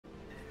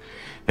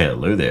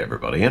Hello there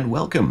everybody and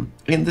welcome!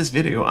 In this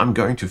video I'm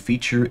going to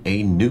feature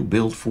a new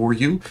build for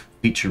you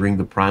featuring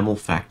the Primal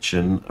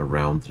faction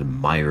around the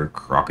Mire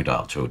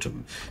Crocodile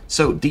totem.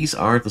 So these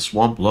are the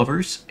Swamp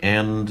Lovers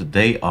and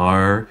they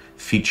are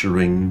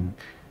featuring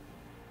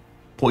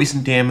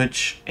poison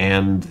damage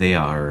and they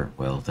are,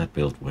 well, that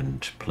build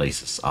went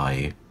places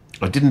I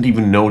didn't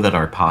even know that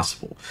are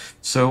possible.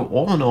 So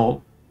all in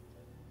all,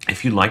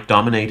 if you like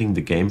dominating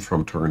the game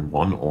from turn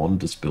 1 on,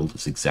 this build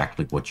is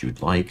exactly what you'd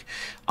like.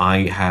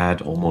 I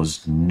had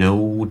almost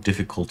no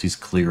difficulties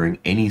clearing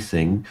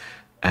anything.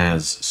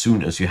 As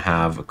soon as you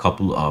have a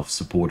couple of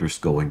supporters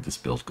going, this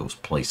build goes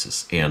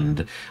places.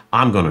 And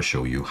I'm going to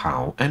show you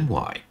how and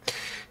why.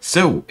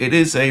 So, it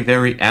is a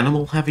very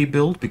animal-heavy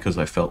build, because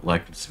I felt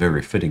like it's a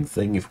very fitting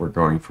thing. If we're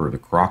going for the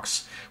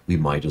crocs, we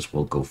might as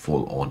well go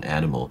full-on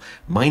animal.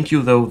 Mind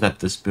you, though, that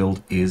this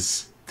build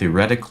is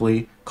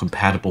theoretically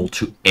compatible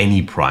to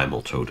any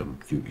primal totem.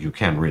 You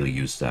can really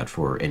use that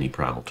for any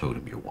primal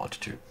totem you want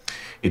to.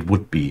 It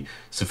would be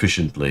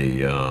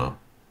sufficiently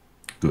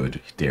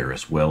good there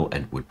as well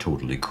and would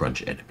totally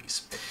crunch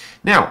enemies.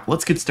 Now,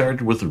 let's get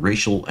started with the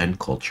racial and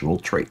cultural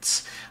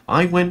traits.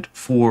 I went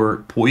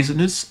for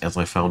poisonous, as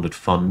I found it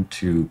fun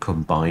to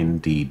combine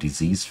the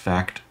disease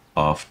fact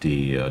of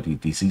the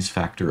disease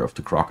factor of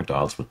the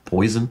crocodiles with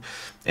poison,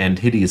 and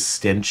hideous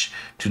stench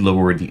to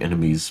lower the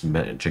enemy's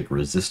magic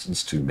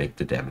resistance to make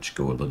the damage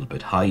go a little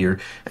bit higher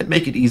and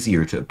make it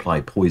easier to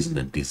apply poison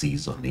and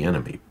disease on the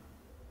enemy.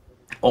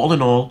 All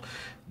in all,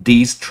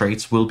 these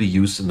traits will be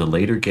used in the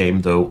later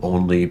game, though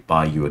only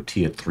by your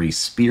tier 3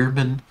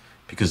 spearmen,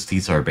 because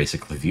these are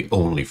basically the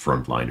only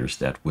frontliners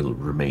that will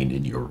remain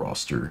in your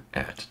roster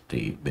at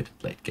the mid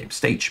and late game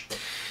stage.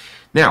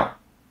 Now,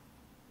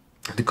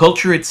 the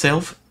culture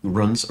itself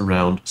runs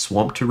around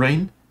swamp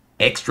terrain.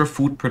 Extra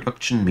food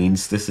production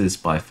means this is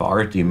by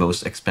far the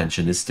most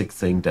expansionistic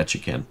thing that you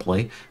can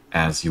play,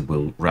 as you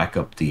will rack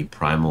up the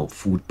primal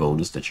food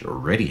bonus that you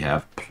already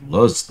have,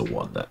 plus the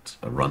one that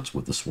runs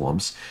with the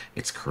swamps.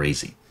 It's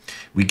crazy.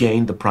 We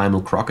gain the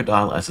Primal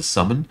Crocodile as a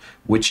summon,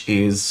 which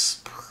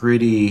is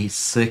pretty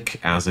sick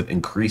as it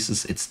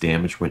increases its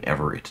damage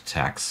whenever it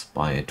attacks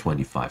by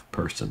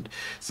 25%.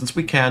 Since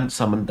we can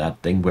summon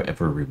that thing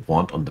wherever we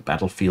want on the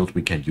battlefield,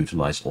 we can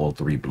utilize all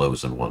 3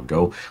 blows in one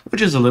go,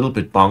 which is a little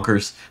bit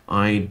bonkers.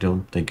 I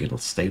don't think it'll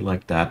stay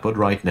like that, but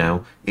right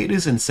now it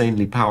is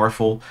insanely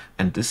powerful,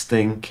 and this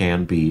thing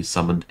can be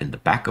summoned in the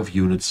back of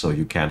units, so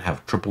you can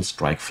have triple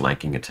strike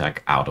flanking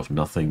attack out of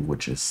nothing,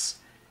 which is,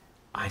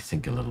 I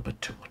think, a little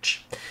bit too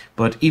much.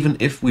 But even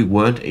if we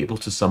weren't able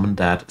to summon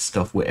that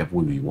stuff wherever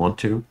we want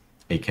to,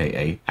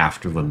 aka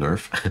after the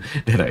nerf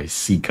that I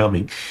see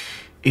coming,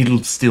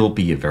 it'll still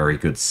be a very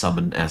good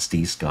summon, as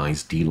these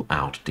guys deal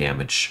out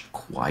damage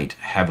quite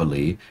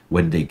heavily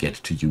when they get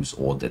to use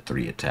all their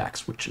 3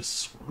 attacks, which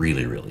is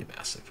really, really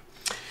massive.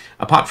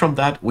 Apart from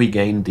that, we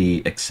gain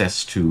the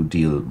access to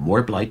deal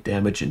more blight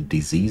damage and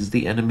disease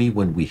the enemy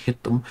when we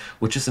hit them,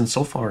 which is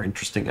insofar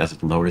interesting as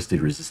it lowers the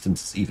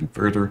resistance even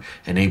further,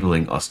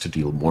 enabling us to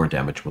deal more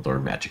damage with our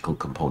magical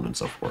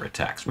components of our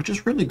attacks, which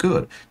is really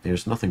good.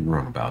 There's nothing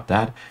wrong about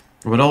that.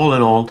 But all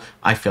in all,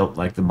 I felt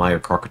like the Mire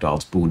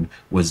Crocodile's boon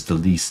was the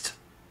least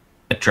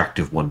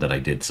attractive one that I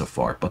did so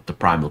far, but the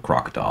Primal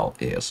Crocodile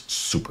is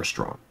super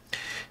strong.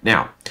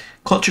 Now,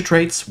 culture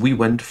traits, we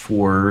went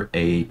for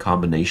a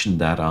combination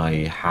that I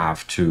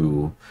have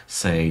to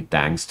say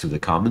thanks to the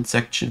comment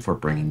section for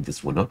bringing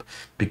this one up,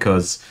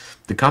 because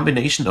the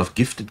combination of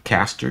gifted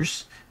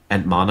casters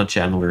and mana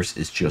channelers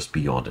is just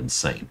beyond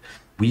insane.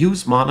 We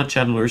use mana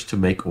channelers to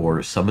make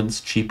our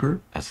summons cheaper,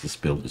 as this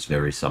build is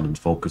very summon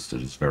focused,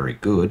 it is very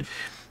good.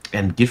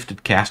 And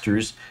gifted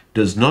casters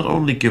does not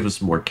only give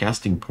us more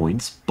casting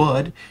points,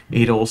 but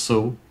it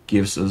also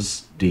gives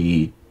us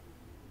the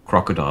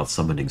crocodile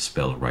summoning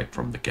spell right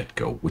from the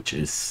get-go, which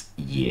is,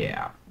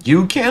 yeah.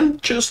 You can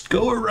just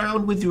go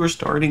around with your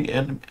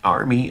starting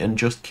army and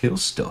just kill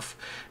stuff,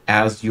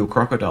 as your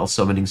crocodile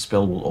summoning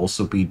spell will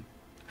also be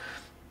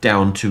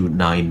down to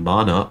 9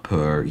 mana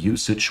per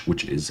usage,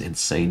 which is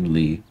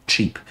insanely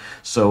cheap.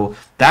 So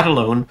that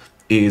alone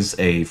is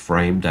a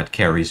frame that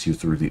carries you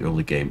through the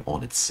early game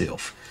on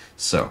itself.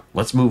 So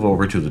let's move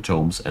over to the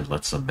tomes and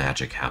let some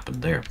magic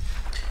happen there.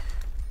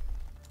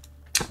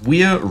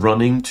 We are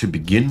running to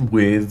begin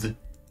with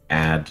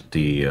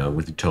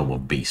with the Tome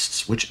of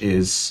Beasts, which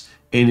is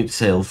in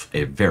itself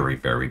a very,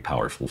 very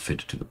powerful fit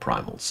to the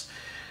primals.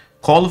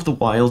 Call of the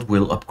Wild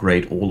will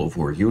upgrade all of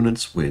our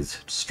units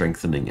with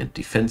strengthening and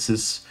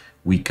defenses.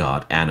 We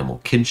got Animal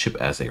Kinship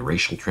as a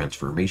racial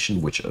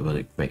transformation, which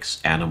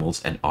makes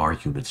animals and our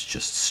units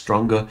just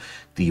stronger.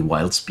 The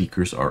Wild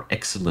Speakers are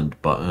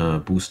excellent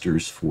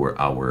boosters for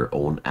our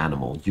own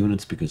animal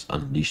units, because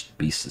Unleashed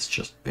Beast is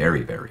just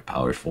very, very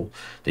powerful.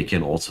 They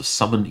can also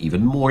summon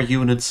even more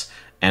units,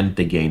 and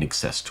they gain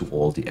access to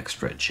all the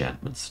extra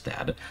enchantments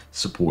that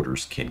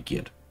supporters can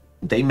get.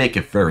 They make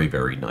a very,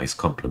 very nice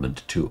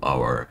complement to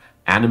our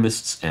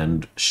animists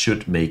and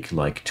should make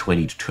like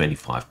 20 to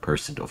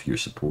 25% of your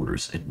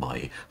supporters, in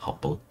my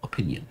humble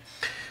opinion.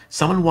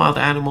 Summon Wild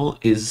Animal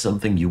is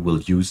something you will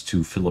use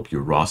to fill up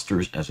your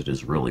rosters, as it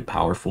is really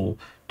powerful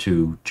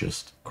to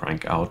just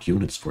crank out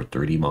units for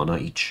 30 mana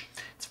each.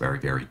 It's very,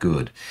 very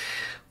good.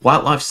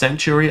 Wildlife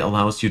Sanctuary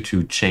allows you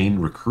to chain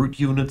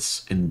recruit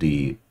units in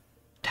the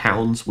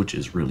towns, which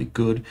is really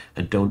good,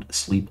 and don't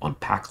sleep on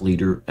Pack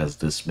Leader, as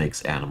this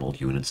makes animal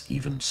units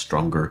even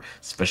stronger,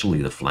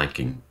 especially the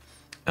flanking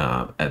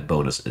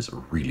bonus is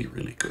really,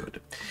 really good.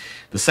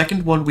 The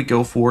second one we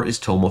go for is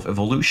Tome of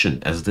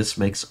Evolution, as this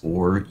makes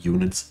our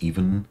units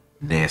even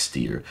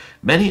nastier.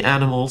 Many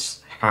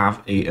animals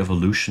have a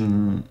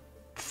evolution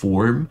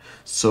form,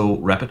 so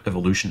Rapid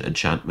Evolution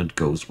Enchantment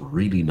goes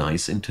really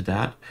nice into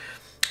that.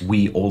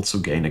 We also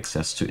gain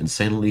access to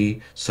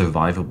insanely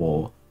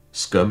survivable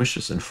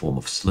skirmishes in form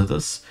of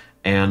slithers,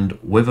 and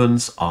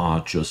wyverns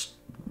are just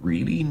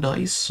really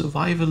nice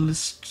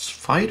survivalist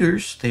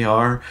fighters. They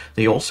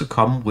also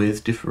come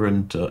with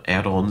different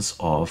add-ons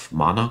of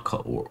mana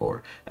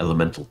or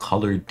elemental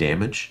color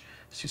damage.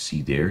 As you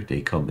see there,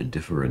 they come in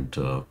different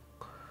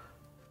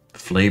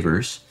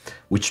flavors,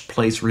 which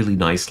plays really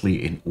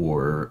nicely in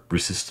our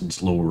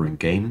resistance lowering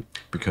game,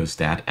 because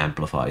that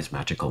amplifies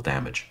magical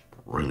damage.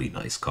 Really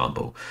nice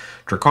combo.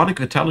 Draconic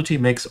Vitality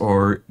makes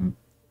our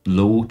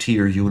low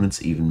tier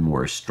units even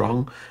more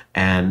strong,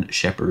 and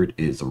Shepherd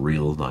is a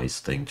real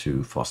nice thing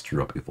to foster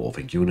up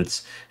evolving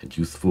units. And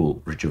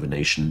Youthful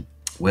Rejuvenation,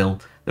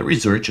 well, the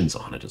resurgence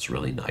on it is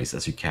really nice,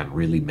 as you can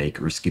really make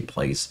risky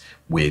plays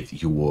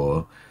with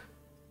your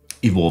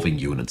evolving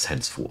units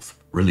henceforth.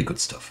 Really good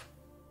stuff.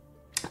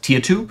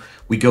 Tier 2,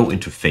 we go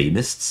into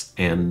Famists,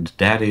 and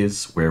that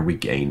is where we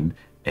gain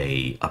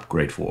a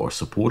upgrade for our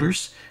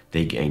supporters.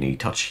 They gain a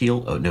touch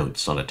heal. Oh no,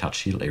 it's not a touch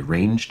heal, a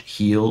ranged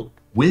heal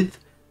with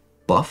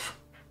buff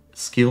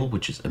skill,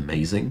 which is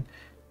amazing.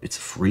 It's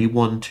a free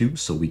one too,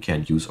 so we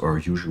can use our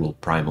usual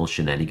primal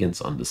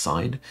shenanigans on the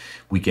side.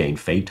 We gain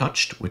Fey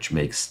Touched, which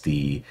makes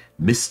the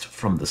mist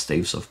from the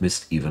Staves of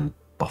Mist even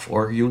buff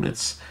our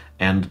units.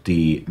 And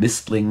the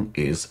Mistling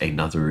is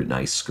another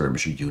nice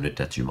skirmisher unit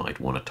that you might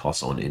want to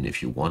toss on in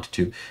if you want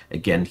to.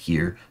 Again,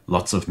 here,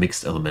 lots of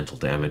mixed elemental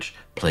damage,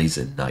 plays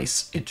in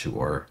nice into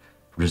our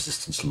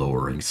resistance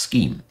lowering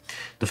scheme.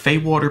 The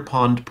Feywater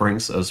Pond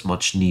brings us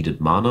much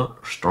needed mana.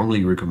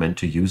 Strongly recommend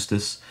to use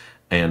this,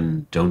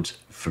 and don't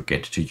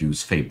forget to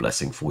use Fey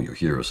Blessing for your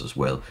heroes as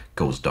well.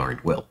 Goes darn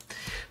well.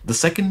 The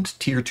second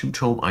tier 2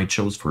 tome I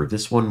chose for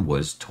this one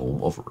was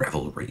Tome of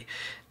Revelry.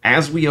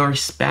 As we are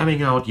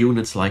spamming out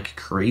units like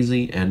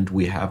crazy and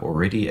we have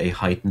already a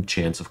heightened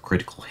chance of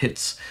critical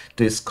hits,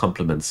 this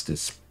complements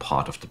this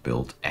part of the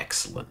build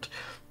excellent.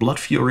 Blood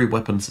Fury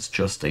weapons is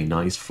just a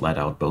nice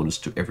flat-out bonus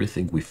to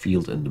everything we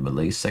field in the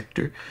melee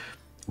sector.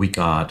 We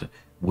got,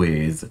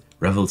 with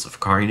Revels of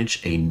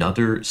Carnage,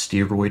 another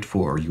steroid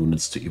for our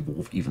units to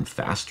evolve even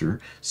faster,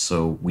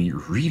 so we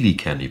really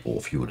can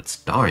evolve units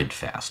darn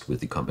fast with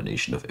the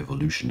combination of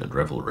Evolution and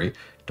Revelry.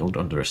 Don't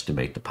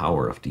underestimate the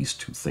power of these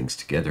two things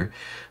together.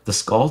 The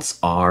Skulls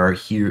are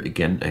here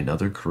again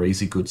another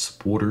crazy good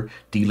supporter,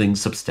 dealing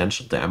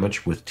substantial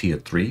damage with tier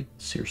 3.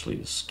 Seriously,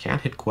 this can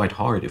hit quite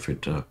hard if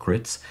it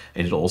crits,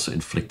 and it also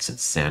inflicts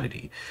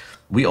insanity.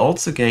 We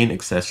also gain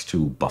access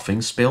to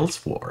buffing spells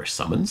for our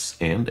summons,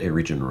 and a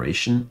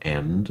regeneration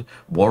and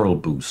moral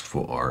boost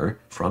for our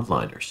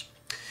frontliners.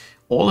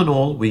 All in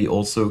all, we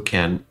also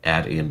can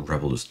add in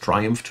Revelous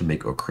Triumph to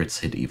make our crits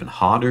hit even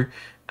harder,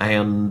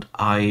 and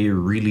I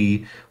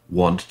really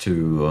want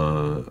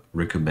to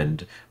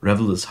recommend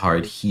Revelous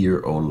Heart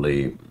here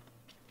only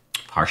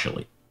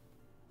partially.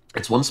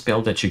 It's one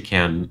spell that you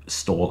can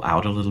stall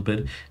out a little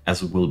bit,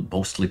 as it will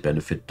mostly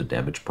benefit the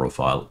damage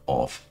profile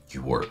of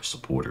your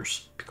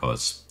supporters,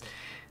 because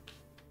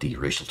the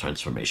racial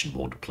transformation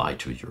won't apply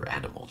to your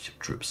animal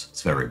troops.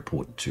 It's very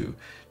important to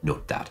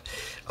note that.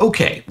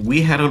 Okay,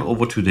 we head on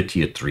over to the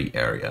tier 3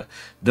 area.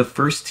 The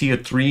first tier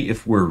 3,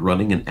 if we're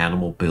running an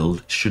animal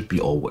build, should be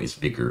always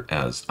Vigor,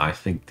 as I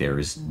think there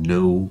is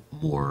no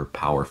more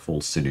powerful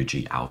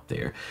synergy out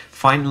there.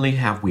 Finally,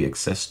 have we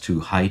access to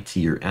high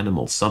tier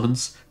animal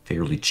summons,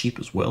 fairly cheap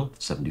as well.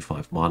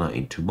 75 mana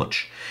ain't too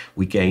much.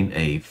 We gain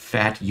a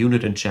fat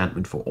unit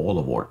enchantment for all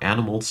of our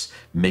animals,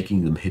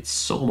 making them hit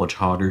so much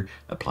harder.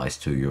 Applies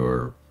to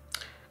your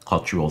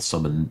cultural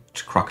summon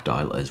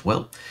Crocodile as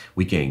well.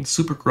 We gain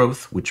super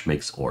growth, which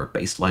makes our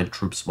baseline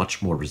troops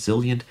much more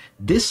resilient.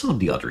 This, on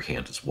the other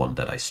hand, is one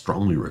that I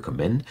strongly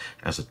recommend,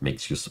 as it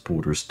makes your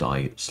supporters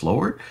die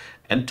slower.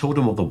 And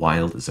Totem of the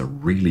Wild is a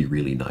really,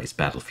 really nice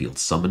battlefield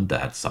summon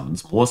that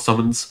summons more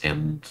summons,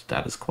 and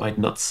that is quite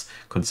nuts,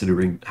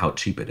 considering how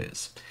cheap it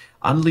is.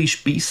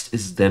 Unleash Beast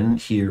is then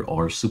here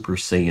our Super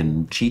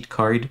Saiyan cheat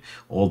card,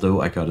 although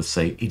I gotta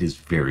say it is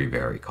very,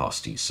 very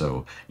costly,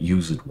 so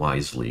use it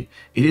wisely.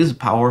 It is a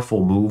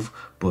powerful move,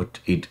 but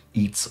it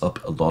eats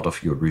up a lot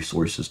of your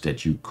resources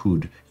that you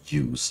could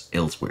use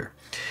elsewhere.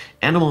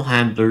 Animal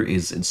Handler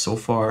is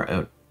insofar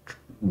a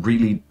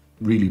really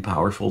really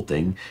powerful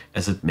thing,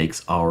 as it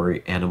makes our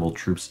animal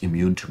troops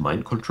immune to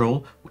mind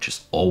control, which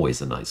is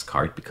always a nice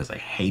card because I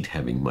hate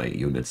having my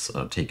units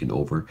taken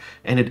over,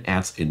 and it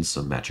adds in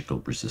some magical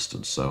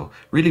resistance. So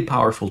really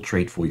powerful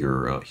trait for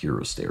your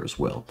heroes there as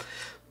well.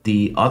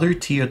 The other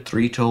tier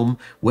 3 tome,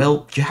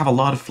 well, you have a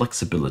lot of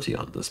flexibility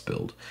on this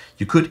build.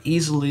 You could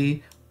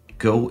easily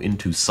go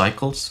into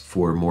cycles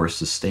for more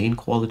sustain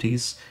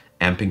qualities,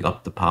 amping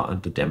up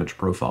the damage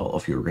profile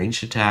of your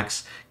ranged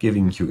attacks,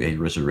 giving you a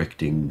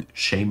resurrecting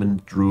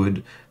shaman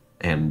druid,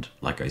 and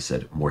like I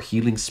said, more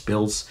healing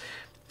spells.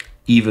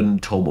 Even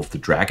Tome of the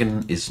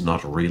Dragon is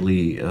not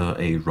really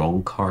a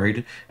wrong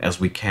card, as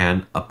we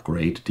can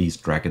upgrade these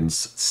dragons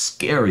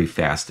scary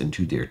fast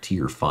into their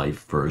tier 5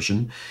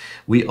 version.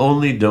 We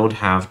only don't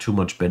have too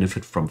much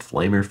benefit from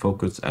Flamer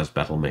focus, as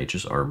battle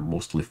mages are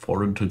mostly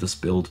foreign to this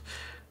build.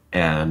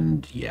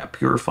 And yeah,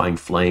 Purifying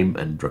Flame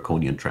and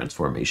Draconian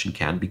Transformation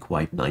can be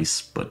quite nice,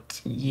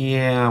 but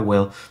yeah,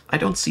 well, I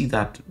don't see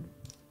that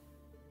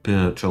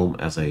tome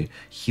as a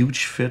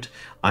huge fit.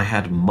 I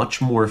had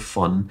much more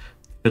fun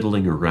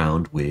fiddling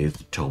around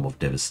with Tome of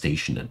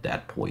Devastation at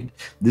that point.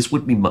 This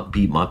would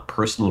be my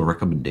personal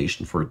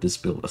recommendation for this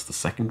build as the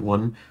second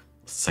one,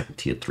 second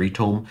tier 3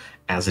 tome,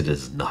 as it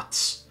is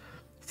nuts.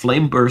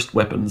 Flame Burst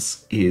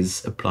weapons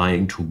is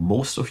applying to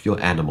most of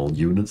your animal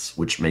units,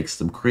 which makes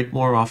them crit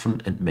more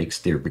often and makes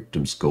their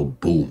victims go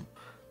boom.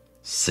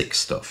 Sick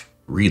stuff.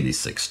 Really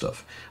sick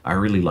stuff. I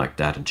really like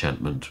that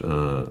enchantment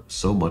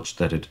so much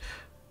that it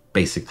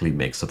basically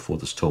makes up for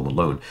this tome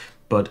alone.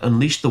 But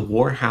Unleash the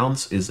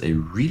Warhounds is a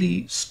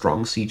really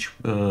strong siege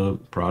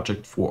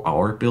project for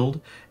our build,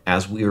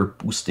 as we are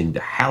boosting the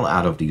hell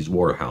out of these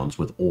Warhounds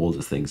with all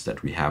the things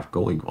that we have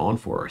going on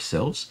for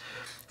ourselves.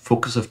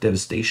 Focus of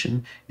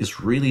Devastation is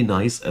really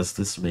nice, as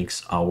this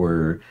makes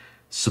our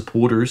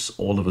supporters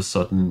all of a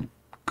sudden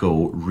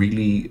go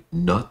really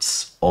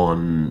nuts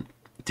on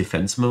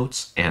defense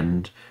modes,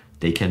 and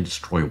they can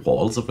destroy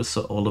walls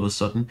all of a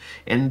sudden.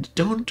 And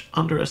don't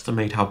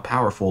underestimate how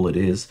powerful it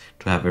is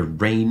to have a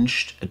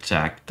ranged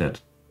attack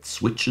that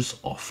switches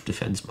off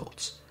defense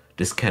modes.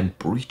 This can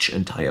breach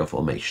entire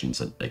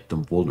formations and make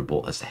them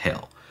vulnerable as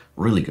hell.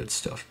 Really good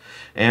stuff.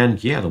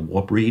 And yeah, the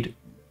Warbreed,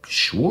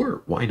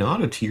 sure, why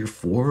not? A tier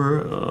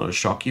 4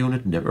 shock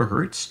unit never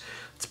hurts.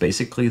 It's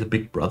basically the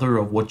big brother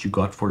of what you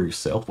got for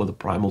yourself with a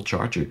Primal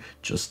Charger,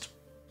 just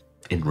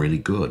in really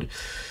good.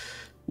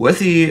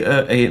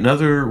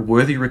 Another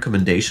worthy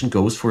recommendation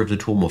goes for the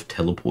Tome of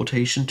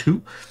Teleportation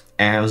too,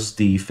 as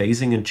the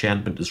phasing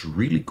enchantment is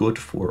really good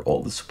for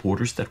all the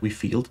supporters that we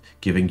field,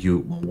 giving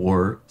you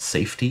more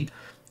safety.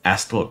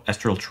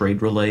 Astral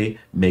Trade Relay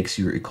makes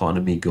your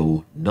economy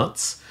go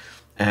nuts.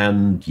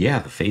 And yeah,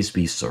 the phase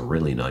beasts are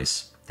really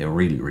nice. They're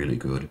really, really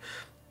good.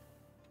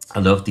 I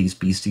love these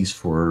beasties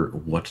for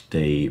what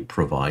they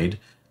provide.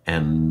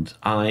 And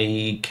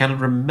I cannot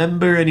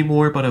remember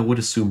anymore, but I would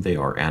assume they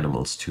are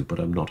animals too, but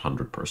I'm not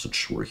 100%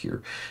 sure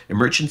here.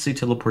 Emergency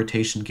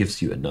Teleportation gives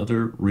you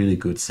another really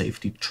good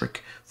safety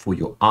trick for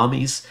your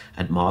armies,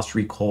 and Mass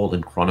Recall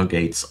and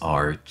Chronogates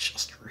are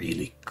just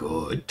really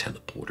good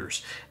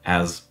teleporters,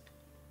 as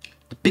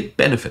the big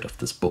benefit of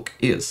this book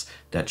is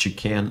that you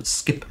can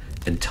skip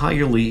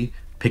entirely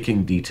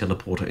picking the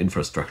teleporter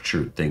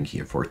infrastructure thing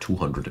here for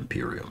 200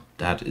 Imperium.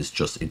 That is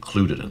just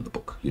included in the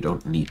book. You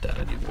don't need that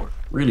anymore.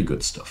 Really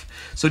good stuff.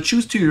 So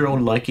choose to your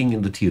own liking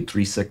in the tier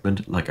 3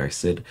 segment. Like I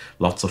said,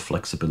 lots of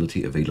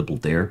flexibility available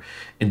there.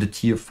 In the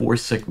tier 4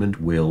 segment,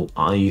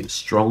 I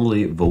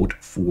strongly vote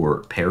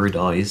for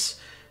Paradise,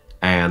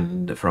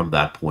 and from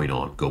that point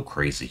on, go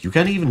crazy. You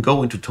can even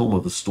go into Tome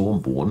of the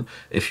Stormborn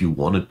if you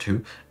wanted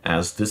to,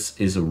 as this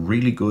is a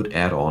really good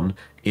add-on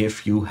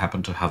if you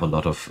happen to have a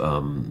lot of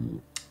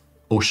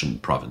ocean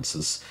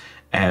provinces,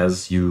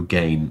 as you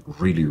gain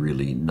really,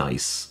 really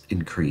nice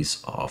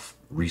increase of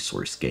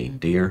resource gain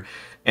there.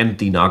 And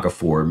the Naga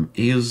form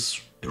is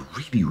a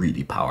really,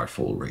 really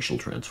powerful racial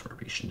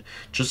transformation.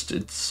 Just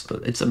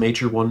it's a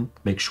major one.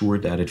 Make sure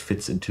that it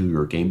fits into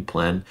your game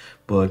plan.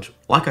 But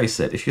like I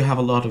said, if you have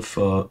a lot of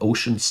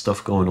ocean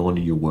stuff going on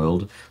in your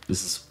world,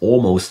 this is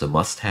almost a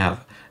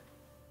must-have,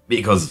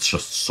 because it's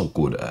just so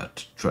good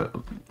at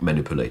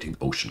manipulating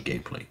ocean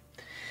gameplay.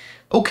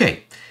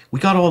 Okay, we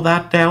got all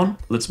that down.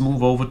 Let's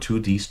move over to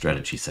the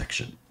strategy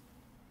section.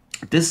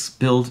 This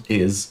build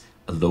is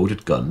a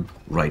loaded gun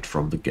right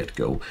from the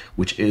get-go,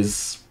 which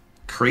is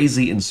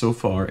crazy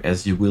insofar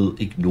as you will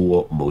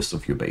ignore most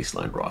of your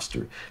baseline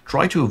roster.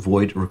 Try to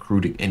avoid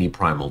recruiting any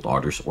Primal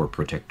Darters or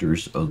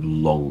Protectors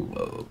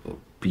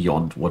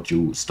beyond what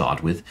you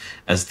start with,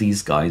 as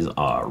these guys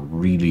are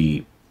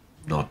really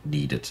not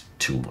needed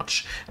too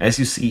much. As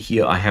you see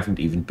here, I haven't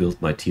even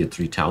built my tier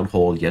 3 town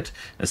hall yet,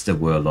 as there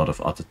were a lot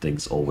of other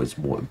things always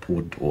more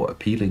important or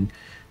appealing.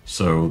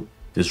 So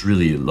there's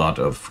really a lot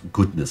of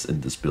goodness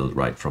in this build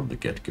right from the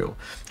get-go.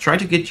 Try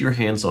to get your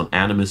hands on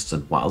Animists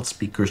and Wild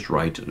Speakers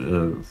right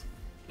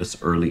as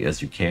early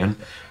as you can.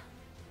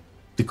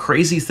 The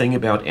crazy thing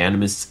about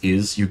Animists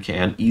is you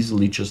can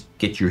easily just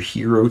get your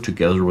hero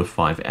together with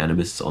 5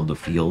 Animists on the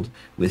field.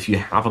 If you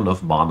have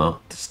enough mana,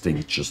 this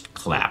thing just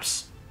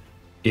claps.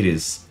 it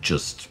is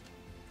just,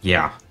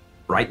 yeah.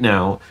 Right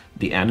now,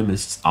 the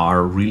animists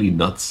are really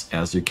nuts,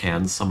 as you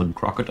can summon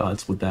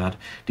crocodiles with that.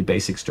 The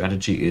basic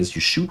strategy is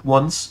you shoot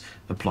once,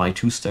 apply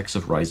 2 stacks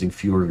of Rising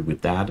Fury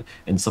with that,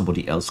 and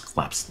somebody else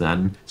claps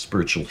then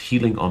spiritual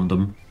healing on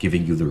them,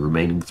 giving you the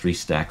remaining 3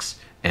 stacks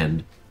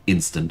and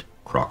instant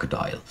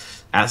crocodile.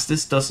 As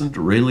this doesn't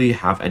really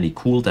have any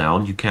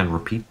cooldown, you can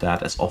repeat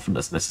that as often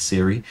as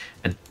necessary,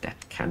 and that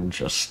can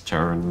just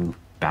turn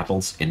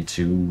battles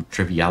into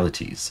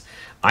trivialities.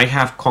 I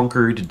have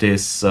conquered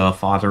this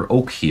Father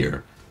Oak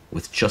here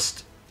with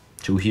just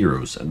 2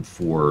 heroes and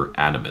 4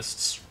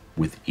 animists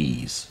with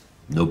ease.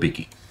 No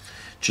biggie.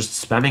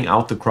 Just spamming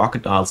out the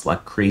crocodiles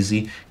like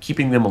crazy,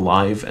 keeping them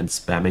alive and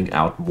spamming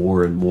out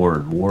more and more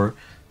and more,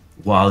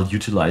 while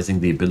utilizing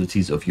the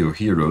abilities of your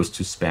heroes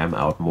to spam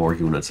out more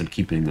units and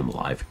keeping them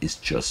alive is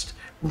just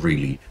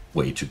really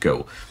way to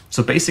go.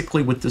 So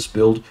basically with this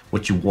build,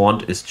 what you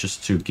want is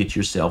just to get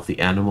yourself the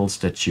animals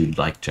that you'd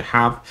like to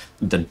have,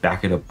 and then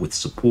back it up with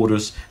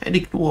supporters and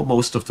ignore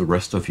most of the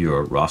rest of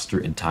your roster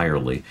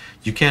entirely.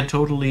 You can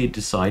totally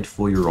decide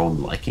for your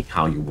own liking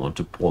how you want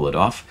to pull it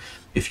off.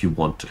 If you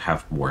want to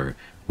have more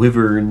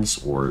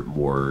wyverns or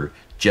more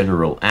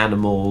general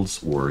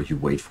animals, or you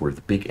wait for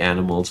the big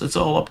animals, it's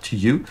all up to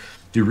you.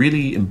 The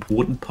really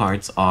important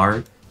parts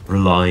are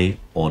rely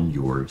on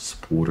your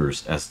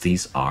supporters, as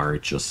these are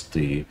just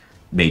the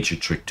major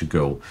trick to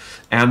go.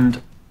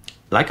 And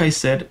like I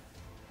said,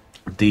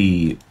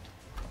 the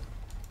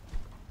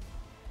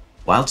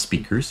wild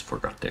speakers,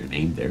 forgot their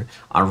name there,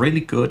 are really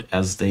good,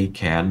 as they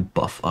can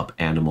buff up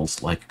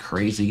animals like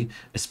crazy,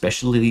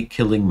 especially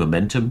killing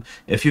momentum.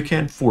 If you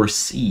can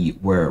foresee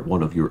where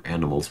one of your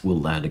animals will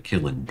land a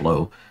killing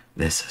blow,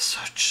 this is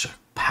such a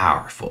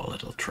powerful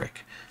little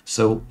trick.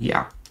 So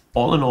yeah,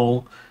 all in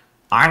all,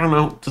 I don't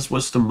know, this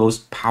was the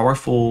most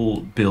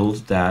powerful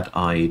build that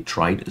I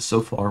tried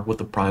so far with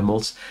the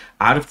primals,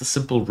 out of the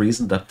simple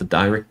reason that the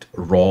direct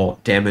raw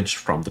damage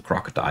from the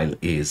crocodile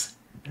is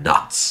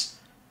nuts.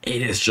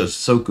 It is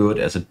just so good,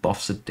 as it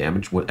buffs its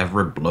damage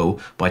whenever it blow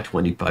by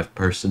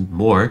 25%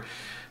 more.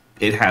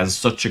 It has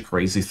such a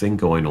crazy thing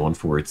going on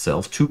for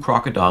itself. 2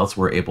 crocodiles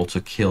were able to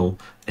kill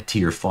a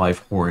tier 5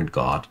 horned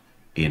god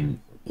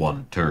in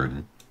 1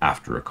 turn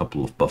after a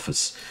couple of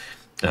buffs,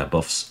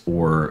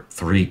 or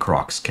 3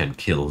 crocs can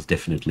kill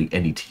definitely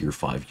any tier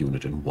 5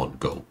 unit in 1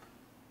 go.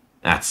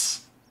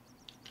 That's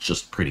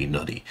just pretty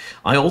nutty.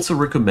 I also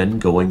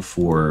recommend going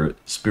for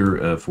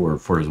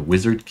the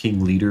Wizard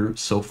King leader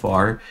so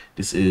far.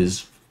 This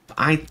is,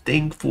 I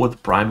think, for the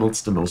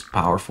primals the most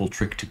powerful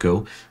trick to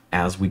go,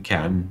 as we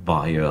can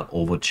via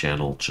over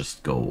channel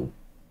just go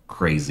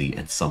crazy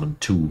and summon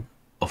 2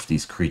 of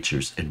these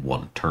creatures in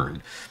 1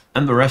 turn.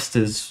 And the rest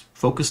is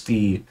focus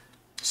the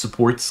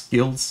support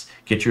skills,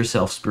 get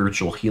yourself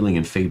spiritual healing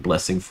and fade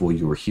blessing for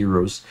your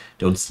heroes.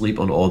 Don't sleep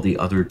on all the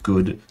other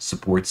good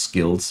support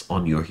skills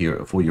on your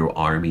for your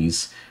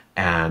armies.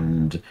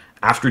 And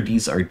after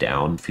these are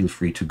down, feel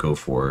free to go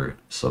for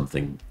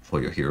something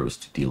for your heroes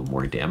to deal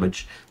more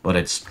damage. But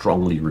I'd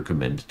strongly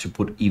recommend to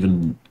put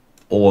even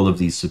all of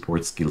these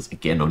support skills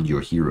again on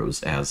your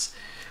heroes, as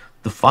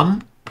the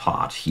fun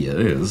part here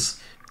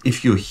is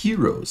if your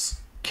heroes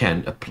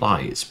can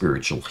apply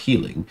spiritual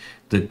healing,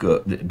 the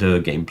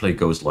gameplay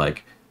goes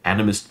like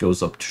Animist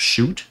goes up to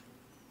shoot.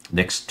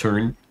 Next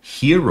turn,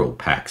 Hero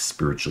packs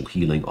spiritual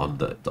healing on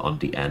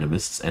the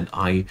Animists, and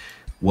I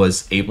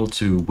was able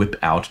to whip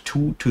out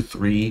 2 to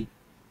 3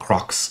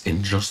 crocs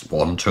in just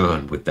 1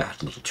 turn with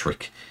that little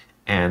trick.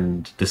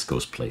 And this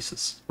goes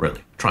places.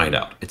 Really, try it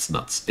out. It's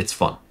nuts. It's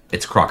fun.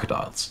 It's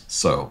crocodiles.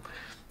 So,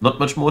 not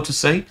much more to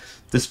say.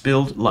 This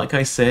build, like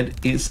I said,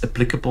 is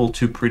applicable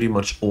to pretty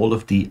much all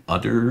of the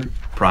other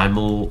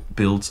primal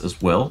builds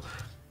as well,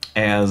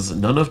 as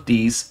none of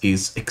these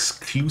is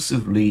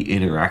exclusively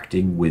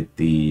interacting with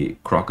the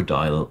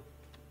crocodile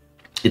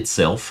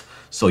itself.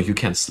 So you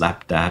can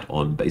slap that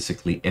on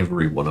basically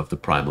every one of the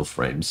primal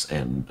frames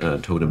and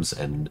totems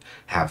and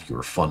have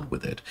your fun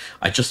with it.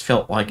 I just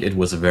felt like it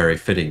was a very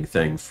fitting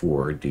thing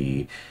for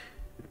the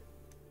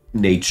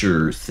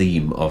nature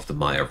theme of the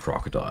Maya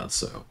crocodile.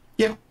 So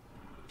yeah.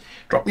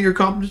 Drop me your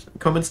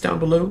comments down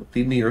below,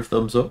 leave me your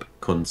thumbs up,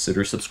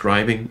 consider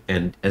subscribing,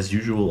 and as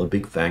usual, a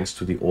big thanks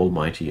to the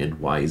almighty and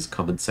wise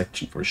comment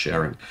section for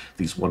sharing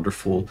these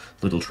wonderful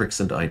little tricks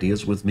and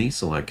ideas with me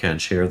so I can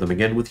share them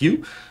again with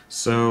you.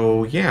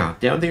 So yeah,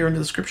 down there in the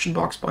description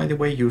box, by the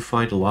way, you'll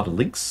find a lot of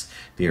links.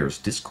 There's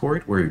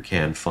Discord, where you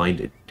can find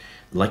it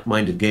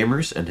like-minded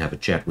gamers and have a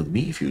chat with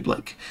me if you'd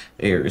like.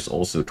 There is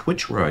also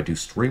Twitch, where I do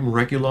stream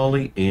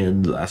regularly,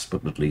 and last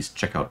but not least,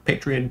 check out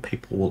Patreon,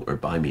 PayPal, or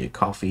Buy Me a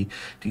Coffee.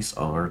 These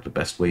are the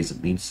best ways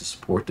and means to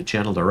support the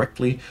channel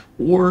directly,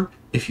 or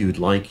if you'd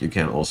like, you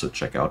can also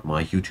check out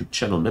my YouTube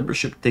channel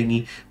membership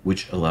thingy,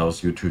 which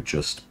allows you to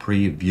just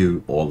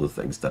preview all the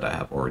things that I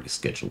have already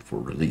scheduled for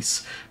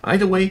release.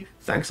 Either way,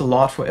 thanks a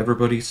lot for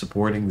everybody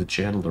supporting the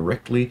channel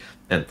directly,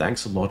 and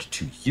thanks a lot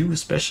to you,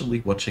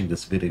 especially watching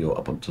this video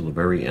up until the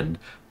very end.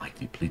 I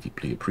deeply,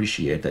 deeply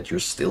appreciate that you're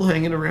still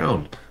hanging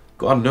around.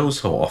 God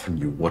knows how often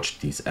you watch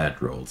these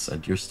ad rolls,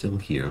 and you're still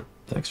here.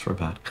 Thanks for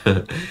that.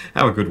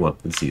 Have a good one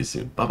and see you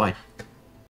soon. Bye-bye.